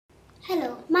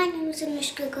Hello, my name is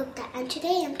Anoushka Gupta and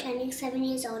today I'm turning 7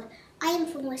 years old. I am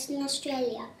from Western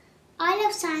Australia. I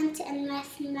love science and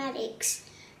mathematics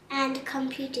and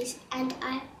computers and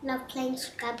I love playing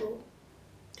Scrabble.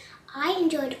 I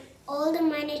enjoyed all the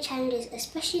minor challenges,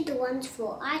 especially the ones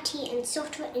for IT and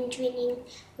software engineering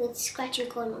with Scratch and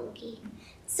Code Monkey.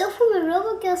 So for my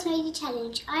Robogals Major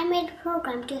Challenge, I made a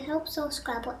program to help solve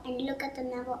Scrabble and look at the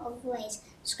number of ways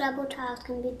Scrabble tiles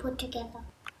can be put together.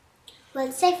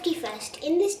 Well, safety first.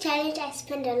 In this challenge, I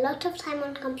spend a lot of time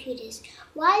on computers.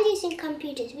 While using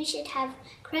computers, we should have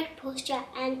correct posture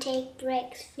and take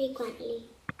breaks frequently.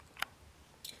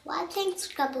 While playing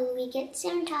Scrabble, we get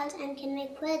 7 tiles and can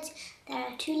make words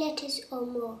that are 2 letters or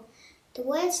more. The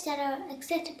words that are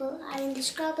acceptable are in the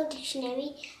Scrabble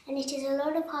dictionary, and it is a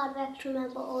lot of hard work to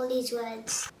remember all these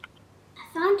words. I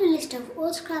found a list of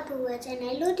all Scrabble words and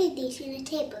I loaded these in a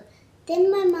table.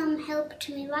 Then my mum helped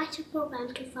me write a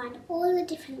program to find all the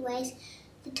different ways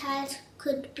the tiles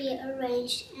could be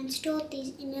arranged and stored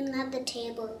these in another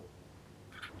table.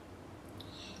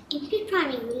 In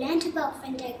pre-primary, we learnt about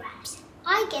Venn diagrams.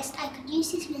 I guessed I could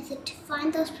use this method to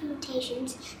find those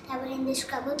permutations that were in the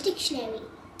Scrabble dictionary.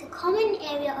 The common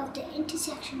area of the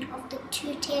intersection of the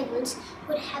two tables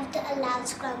would have the allowed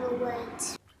Scrabble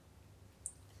words.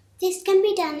 This can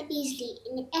be done easily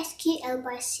in SQL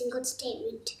by a single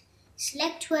statement.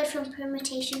 Select word from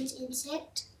permutations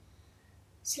insect.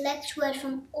 Select word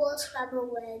from all Scrabble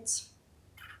words.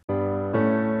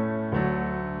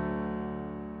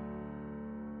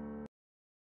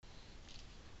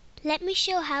 Let me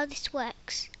show how this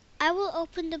works. I will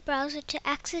open the browser to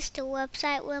access the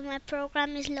website where my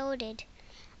program is loaded.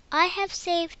 I have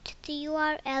saved the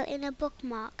URL in a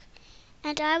bookmark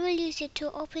and I will use it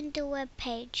to open the web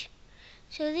page.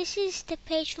 So this is the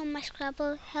page for my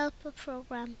Scrabble Helper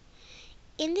program.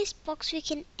 In this box we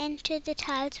can enter the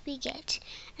tiles we get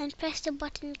and press the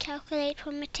button Calculate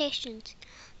Permutations.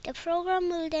 The program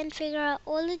will then figure out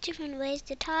all the different ways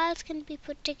the tiles can be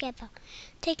put together,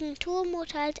 taking 2 or more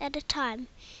tiles at a time.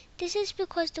 This is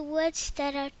because the words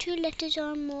that are 2 letters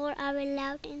or more are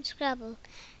allowed in Scrabble.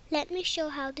 Let me show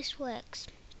how this works.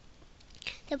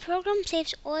 The program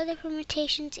saves all the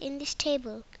permutations in this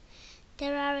table.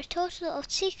 There are a total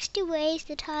of 60 ways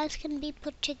the tiles can be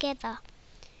put together,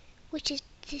 which is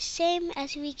the same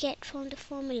as we get from the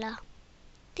formula.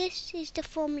 This is the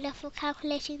formula for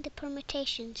calculating the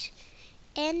permutations.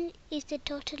 N is the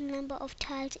total number of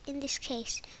tiles, in this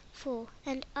case 4,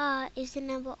 and R is the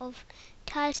number of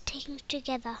tiles taken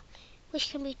together, which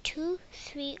can be 2,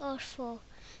 3 or 4.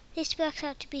 This works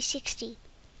out to be 60.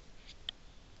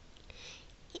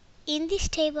 In this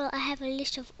table I have a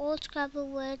list of all Scrabble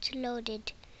words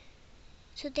loaded.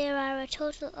 So there are a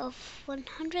total of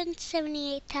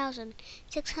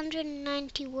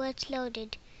 178,690 words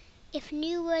loaded. If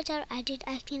new words are added,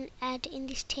 I can add in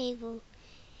this table.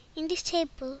 In this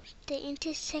table, the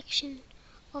intersection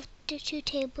of the two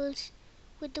tables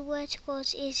with the word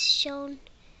scores is shown.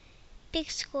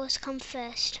 Big scores come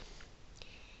first.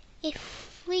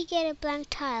 If we get a blank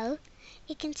tile,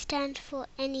 it can stand for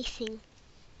anything.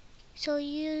 So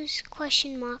use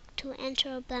question mark to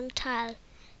enter a blank tile.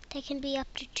 There can be up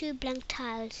to 2 blank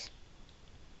tiles.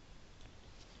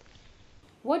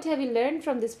 What have you learned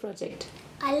from this project?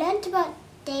 I learned about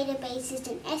databases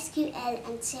in SQL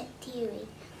and set theory.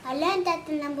 I learned that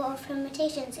the number of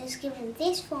permutations is given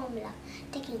this formula,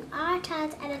 taking R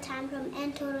tiles at a time from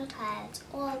n total tiles,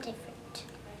 all different.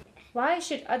 Why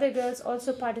should other girls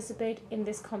also participate in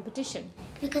this competition?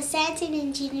 Because science and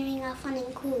engineering are fun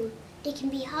and cool. It can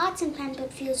be hard sometimes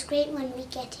but feels great when we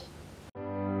get it.